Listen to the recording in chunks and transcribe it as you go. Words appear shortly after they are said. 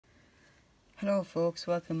Hello folks,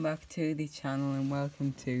 welcome back to the channel and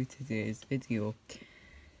welcome to today's video.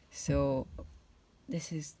 So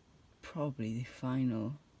this is probably the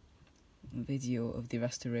final video of the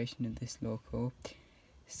restoration of this loco.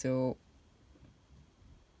 So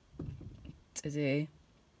today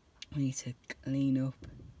we need to clean up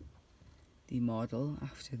the model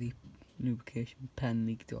after the lubrication pen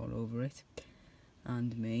leaked all over it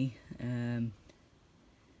and me,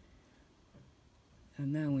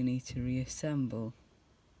 and then we need to reassemble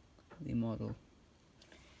the model.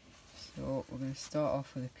 So we're going to start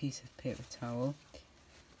off with a piece of paper towel,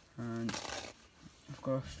 and I've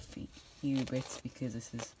got a few bits because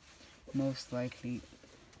this is most likely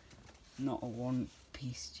not a one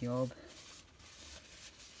piece job,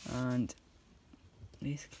 and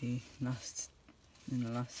basically in the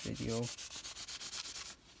last video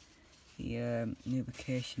the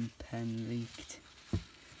lubrication pen leaked.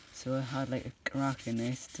 So I had like a crack in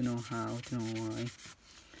it, don't know how, don't know why.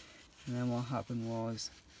 And then what happened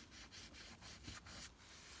was,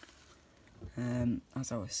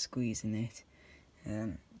 as I was squeezing it,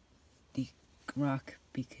 the crack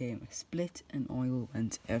became a split and oil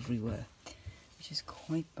went everywhere, which is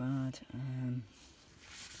quite bad.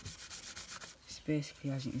 It's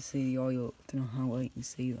basically, as you can see, the oil, don't know how well you can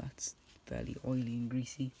see, that's fairly oily and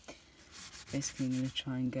greasy. Basically I'm going to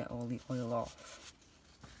try and get all the oil off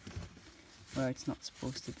where it's not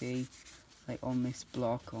supposed to be, like on this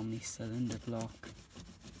block, on this cylinder block.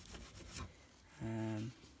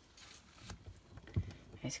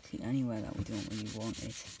 Basically anywhere that we don't really want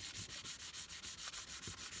it.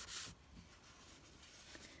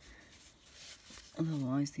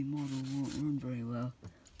 Otherwise the model won't run very well.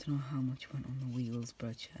 Don't know how much went on the wheels,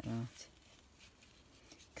 but check that.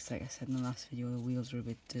 Because like I said in the last video, the wheels are a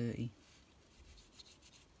bit dirty.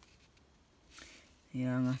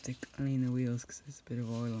 Yeah, I'm going to have to clean the wheels because there's a bit of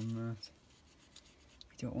oil on that.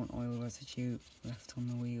 We don't want oil residue left on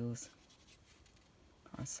the wheels.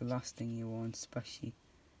 That's the last thing you want, especially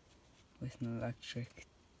with an electric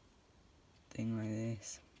thing like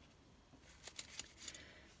this.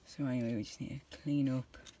 So anyway, we just need to clean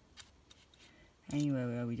up anywhere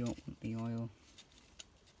where we don't want the oil.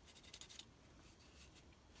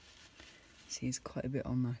 See, there's quite a bit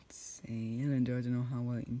on that cylinder, I don't know how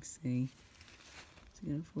well you can see. Is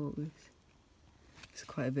it going to focus? There's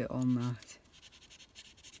quite a bit on that.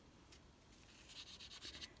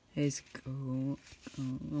 It's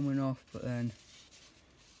coming off, but then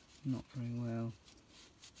not very well.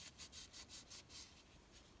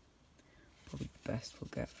 Probably the best we'll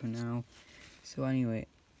get for now. So anyway,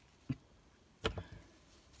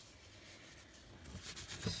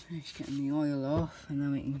 just finish getting the oil off, and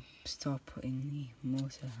then we can start putting the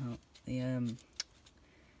motor out, the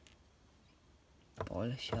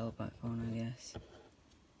boiler shell back on, I guess.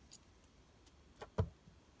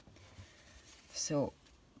 So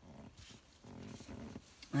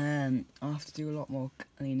I'll have to do a lot more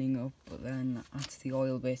cleaning up, but then that's the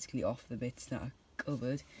oil basically off the bits that are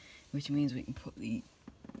covered, which means we can put the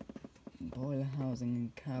boiler housing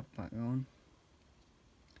and cab back on.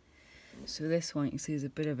 So this one, you can see there's a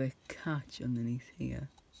bit of a catch underneath here.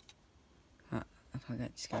 If I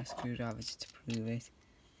just get a screwdriver just to prove it.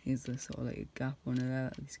 Here's the sort of like a gap under there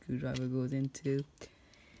that the screwdriver goes into.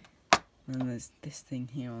 And there's this thing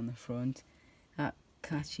here on the front. That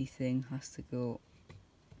catchy thing has to go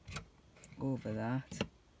over that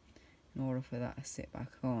in order for that to sit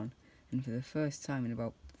back on. And for the first time in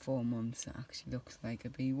about 4 months, it actually looks like a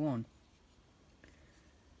B1.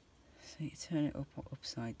 So you turn it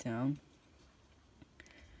upside down,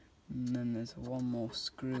 and then there's one more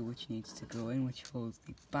screw which needs to go in, which holds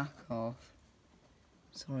the back half.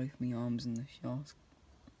 Sorry for my arms in the shot.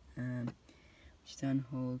 Which then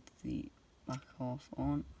holds the back half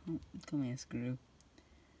on. Oh, come here, screw.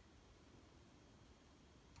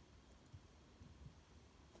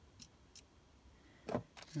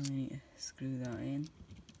 And we need to screw that in.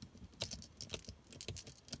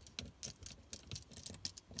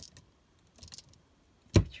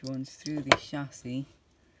 Which runs through the chassis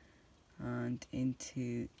and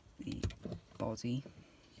into the body.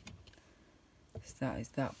 So that is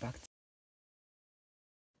that back.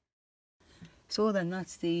 So then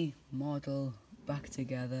that's the model back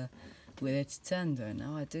together with its tender.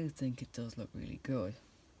 Now I do think it does look really good.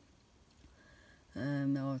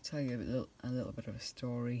 Now I'll tell you a little bit of a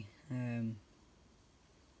story.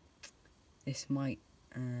 This might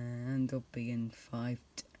end up being 5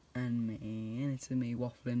 to 10 minutes of me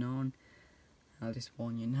waffling on. I'll just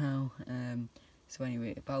warn you now. So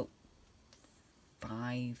anyway, about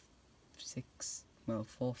 4,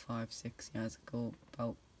 5, 6 years ago,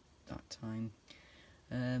 about that time,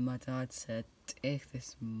 my dad said take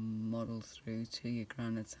this model through to your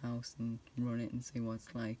granddad's house and run it and see what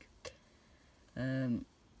it's like.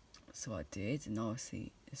 So I did, and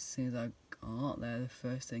obviously as soon as I got there, the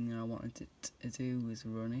first thing that I wanted to do was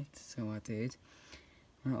run it, so I did.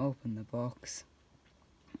 When I opened the box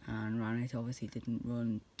and ran it, obviously didn't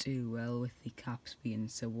run too well with the caps being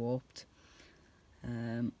so warped.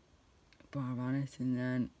 But I ran it, and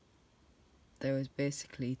then there was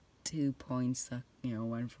basically 2 points that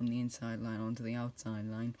went from the inside line onto the outside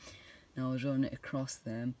line. Now I was running it across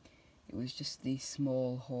them. It was just these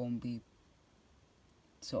small Hornby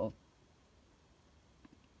sort of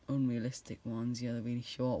unrealistic ones, the really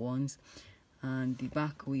short ones, and the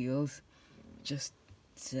back wheels just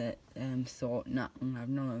thought, nah, I'm gonna have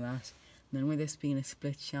none of that. And then with this being a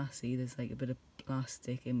split chassis, there's like a bit of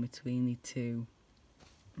plastic in between the two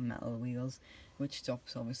metal wheels, which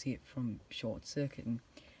stops obviously it from short circuiting,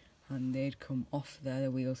 and they'd come off there,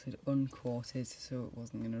 the wheels had uncoated, so it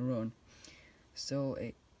wasn't going to run. So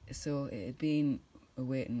it had been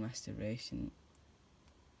awaiting restoration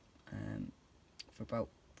for about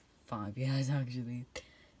 5 years actually,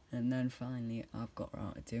 and then finally I've got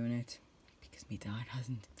around to doing it because my dad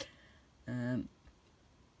hasn't.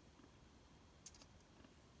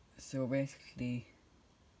 So basically,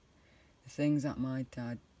 the things that my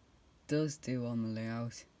dad does do on the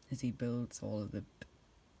layout is he builds all of the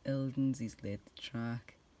buildings, he's laid the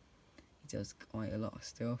track, he does quite a lot of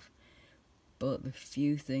stuff, but the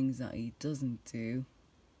few things that he doesn't do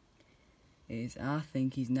is, I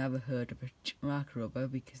think he's never heard of a track rubber,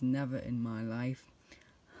 because never in my life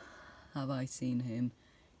have I seen him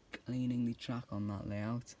cleaning the track on that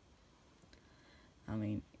layout. I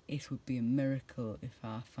mean, it would be a miracle if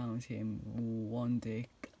I found him one day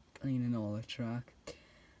cleaning all the track.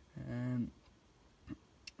 And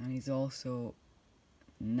he's also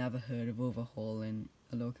never heard of overhauling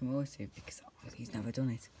a locomotive, because he's never done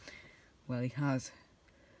it. Well, he has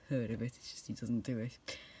heard of it, it's just he doesn't do it.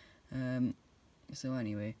 So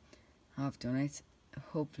anyway, I've done it.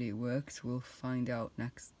 Hopefully it works. We'll find out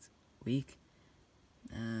next week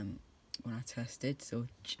when I test it. So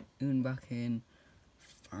tune back in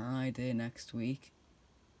Friday next week,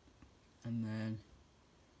 and then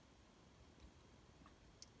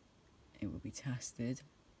it will be tested.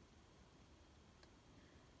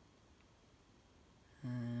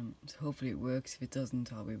 So hopefully it works. If it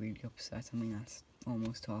doesn't, I'll be really upset. I mean, that's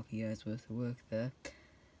almost half a year's worth of work there.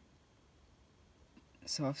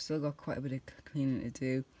 So I've still got quite a bit of cleaning to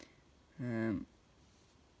do.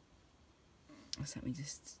 So let me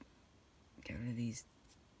just get rid of these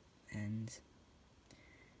ends.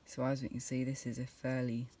 So as we can see, this is a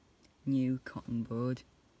fairly new cotton board.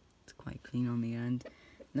 It's quite clean on the end.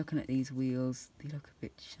 Looking at these wheels, they look a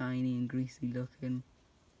bit shiny and greasy looking.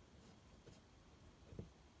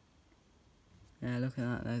 Yeah, look at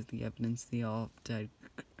that, there's the evidence they are dead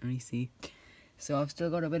greasy. So I've still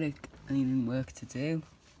got a bit of cleaning work to do.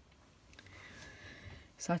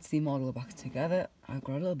 So that's the model back together. I've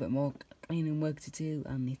got a little bit more cleaning work to do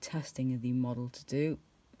and the testing of the model to do.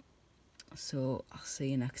 So I'll see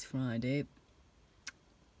you next Friday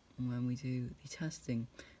when we do the testing.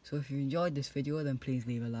 So if you enjoyed this video, then please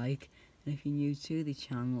leave a like. And if you're new to the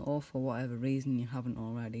channel, or for whatever reason you haven't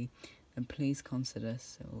already, then please consider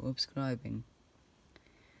subscribing.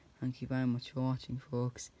 Thank you very much for watching,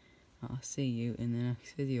 folks. I'll see you in the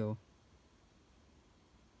next video.